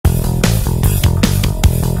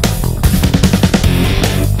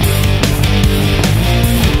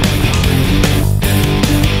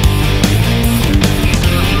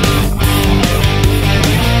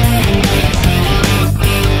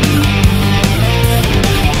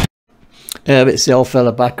It's the old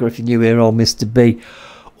fella back, or if you're new here, old Mr. B,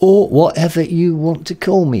 or whatever you want to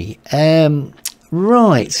call me.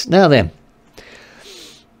 Right, now then.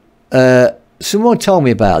 Someone told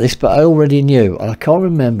me about this, but I already knew, and I can't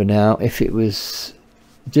remember now if it was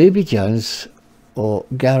Doobie Jones or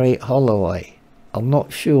Gary Holloway. I'm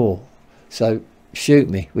not sure, so shoot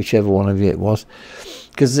me, whichever one of you it was,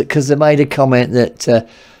 because they made a comment that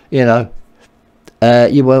you know,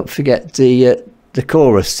 you won't forget the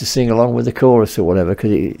chorus, to sing along with the chorus or whatever,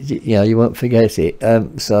 because you know, you won't forget it.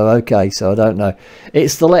 So okay, so I don't know.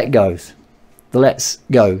 It's the Let Goes, the Let's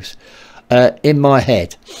Goes, in my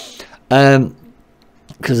head,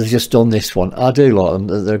 because I've just done this one. I do like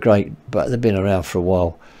them; they're great, but they've been around for a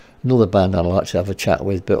while. Another band I'd like to have a chat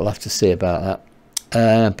with, but we'll have to see about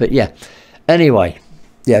that. But yeah, anyway,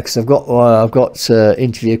 yeah, because I've got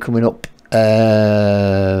interview coming up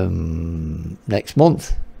next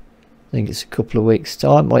month. I think it's a couple of weeks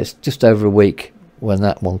time. Well, it's just over a week when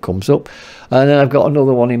that one comes up, and then I've got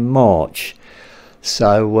another one in March.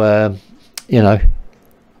 So you know,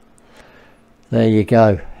 there you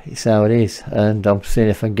go. It's how it is, and I'm seeing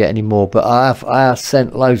if I can get any more. But I have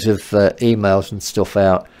sent loads of emails and stuff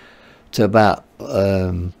out to about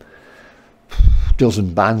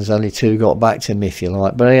dozen bands. Only 2 got back to me, if you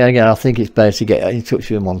like. But again, I think it's better to get in touch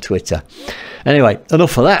with them on Twitter. Anyway,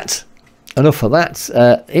 enough of that. Enough of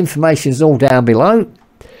that. Information's all down below.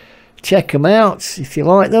 Check them out if you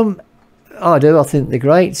like them. I do. I think they're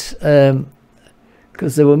great.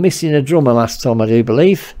 Because they were missing a drummer last time, I do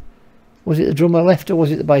believe. Was it the drummer left, or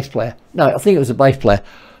was it the bass player? No, I think it was the bass player.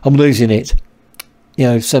 I'm losing it. You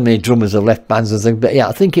know, so many drummers have left bands and things. But yeah,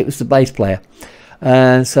 I think it was the bass player.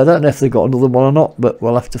 And so I don't know if they've got another one or not, but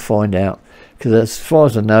we'll have to find out. Because as far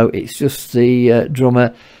as I know, it's just the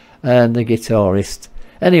drummer and the guitarist.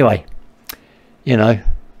 Anyway, you know,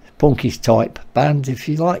 punky type band, if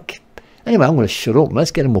you like. Anyway, I'm going to shut up.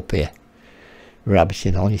 Let's get them up here.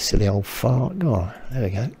 Rabbiting on, you silly old fart. Go on. There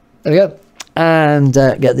we go. There we go. And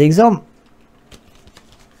get these on.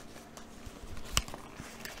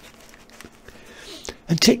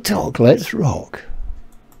 And TikTok, let's rock.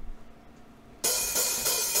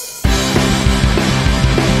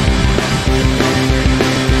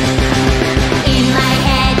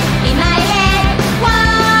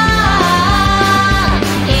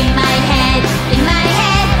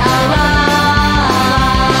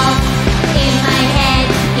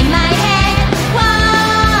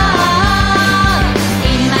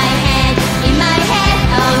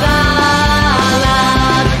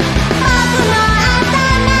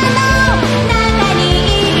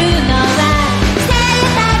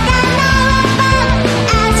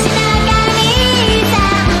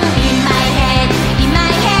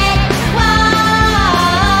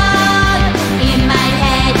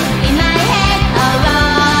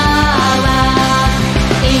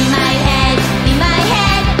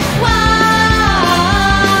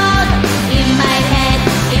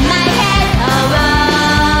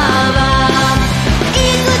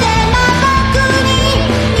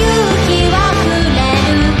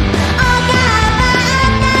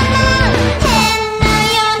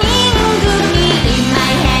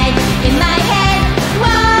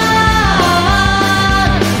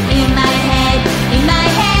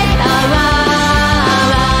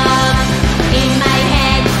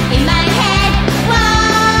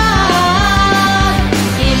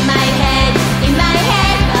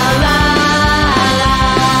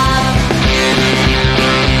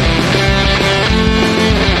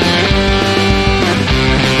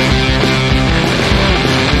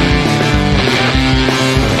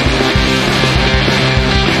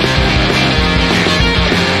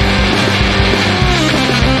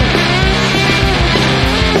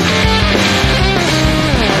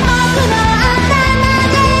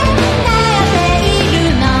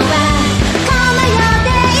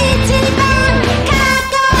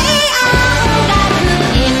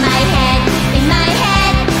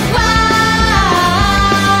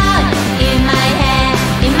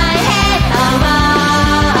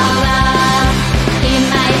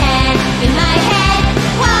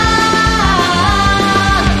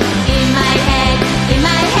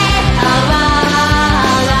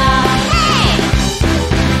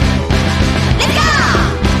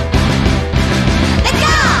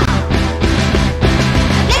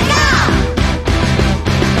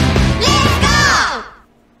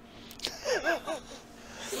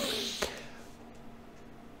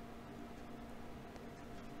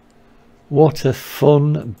 What a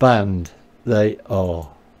fun band they are.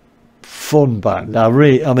 Fun band. I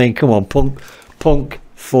mean, come on, punk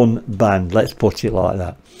fun band. Let's put it like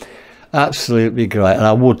that. Absolutely great, and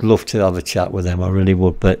I would love to have a chat with them, I really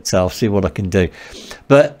would, but I'll see what I can do.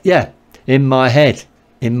 But yeah, in my head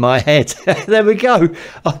there we go.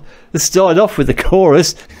 I started off with the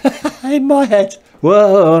chorus. In my head,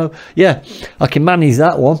 whoa, yeah, I can manage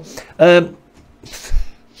that one.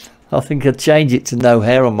 I think I'd change it to no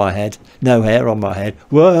hair on my head.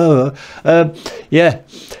 Whoa. Yeah,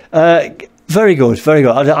 very good, very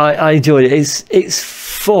good. I enjoyed it. It's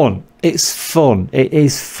fun. It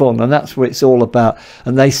is fun, and that's what it's all about.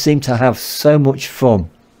 And they seem to have so much fun.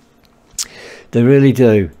 They really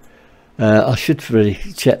do. I should really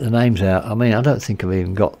check the names out. I mean, I don't think I've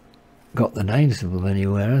even got the names of them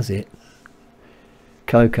anywhere, has it?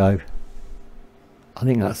 COCO. I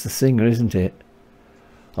think that's the singer, isn't it?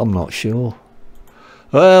 I'm not sure.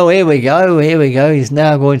 Well, here we go. He's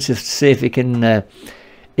now going to see if he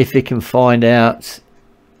can find out.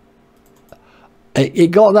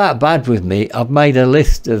 It got that bad with me. I've made a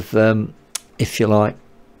list of, if you like,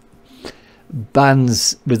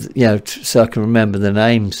 bands with, you know, so I can remember the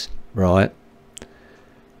names, right?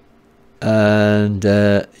 And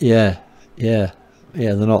yeah, they're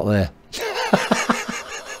not there.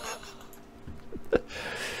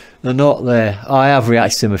 They're not there. I have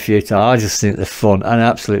reacted to them a few times. I just think they're fun and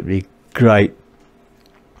absolutely great.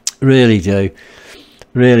 Really do.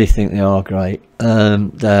 Really think they are great.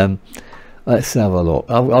 And let's have a look.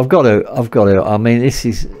 I've got to. I mean, this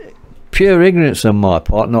is pure ignorance on my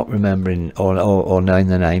part, not remembering or knowing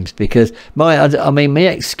the names, because my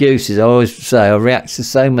excuses. I always say I react to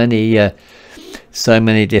so many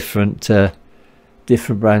different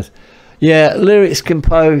brands. Yeah, lyrics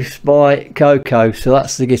composed by COCO, so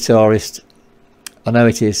that's the guitarist. I know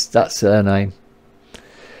it is. That's her name.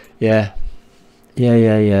 Yeah. There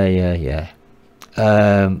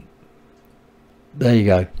you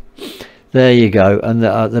go. And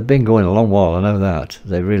they've been going a long while. I know that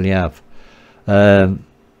they really have.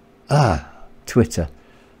 Twitter.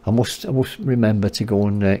 I must remember to go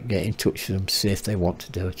and get in touch with them to see if they want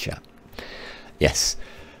to do a chat. Yes.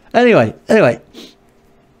 Anyway.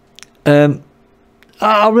 I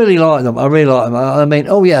really like them. I mean,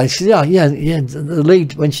 oh yeah, the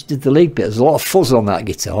lead, when she did the lead bit, there's a lot of fuzz on that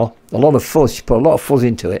guitar. A lot of fuzz. She put a lot of fuzz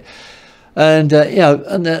into it. And you know,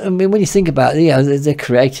 I mean, when you think about it, you know, they're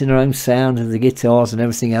creating their own sound and the guitars and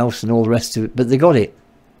everything else and all the rest of it. But they got it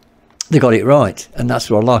right, and that's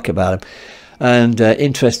what I like about them. And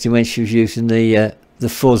interesting when she was using the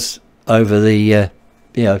fuzz over the you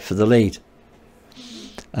know, for the lead.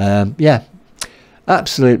 Yeah.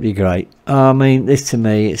 Absolutely great. I mean, this to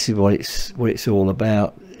me, this is what it's all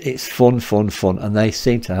about. It's fun, and they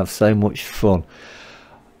seem to have so much fun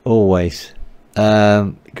always.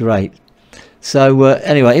 Great. So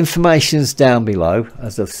anyway, information's down below,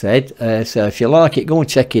 as I've said. So if you like it, go and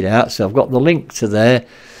check it out. So I've got the link to there.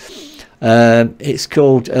 It's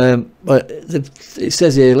called. It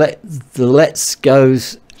says here, the Let's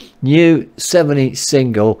Go's new 7-inch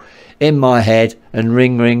single, In My Head and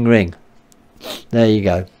Ring Ring Ring. There you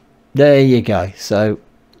go. So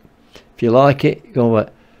if you like it, go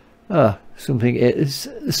something here,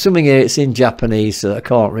 it's in Japanese, so I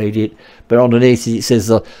can't read it, but underneath it says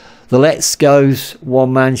the Let's Go's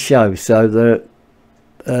one-man show. So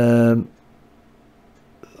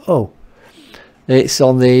it's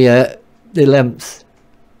on the 11th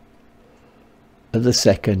of the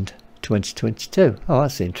 2nd, 2022. Oh,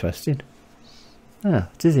 that's interesting.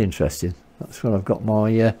 It is interesting. That's when I've got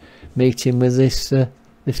my meeting with this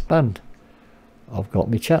band. I've got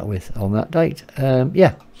me chat with on that date.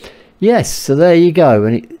 Yeah. Yes, so there you go.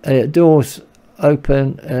 And doors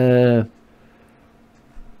open at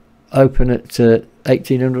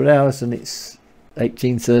 1800 hours, and it's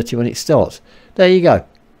 18:30 when it starts. There you go.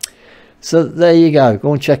 So there you go.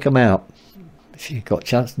 Go and check them out if you've got a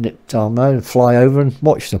chance to nip down there and fly over and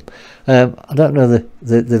watch them. I don't know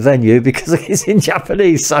the venue because it's in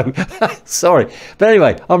Japanese, so sorry. But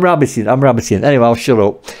anyway, I'm rabbiting. Anyway, I'll shut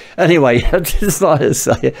up. Anyway, I'd just like to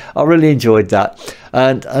say I really enjoyed that,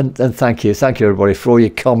 and thank you everybody for all your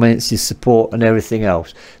comments, your support, and everything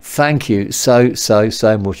else. Thank you so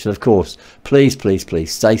much. And of course, please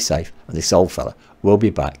stay safe. And this old fella will be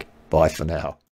back. Bye for now.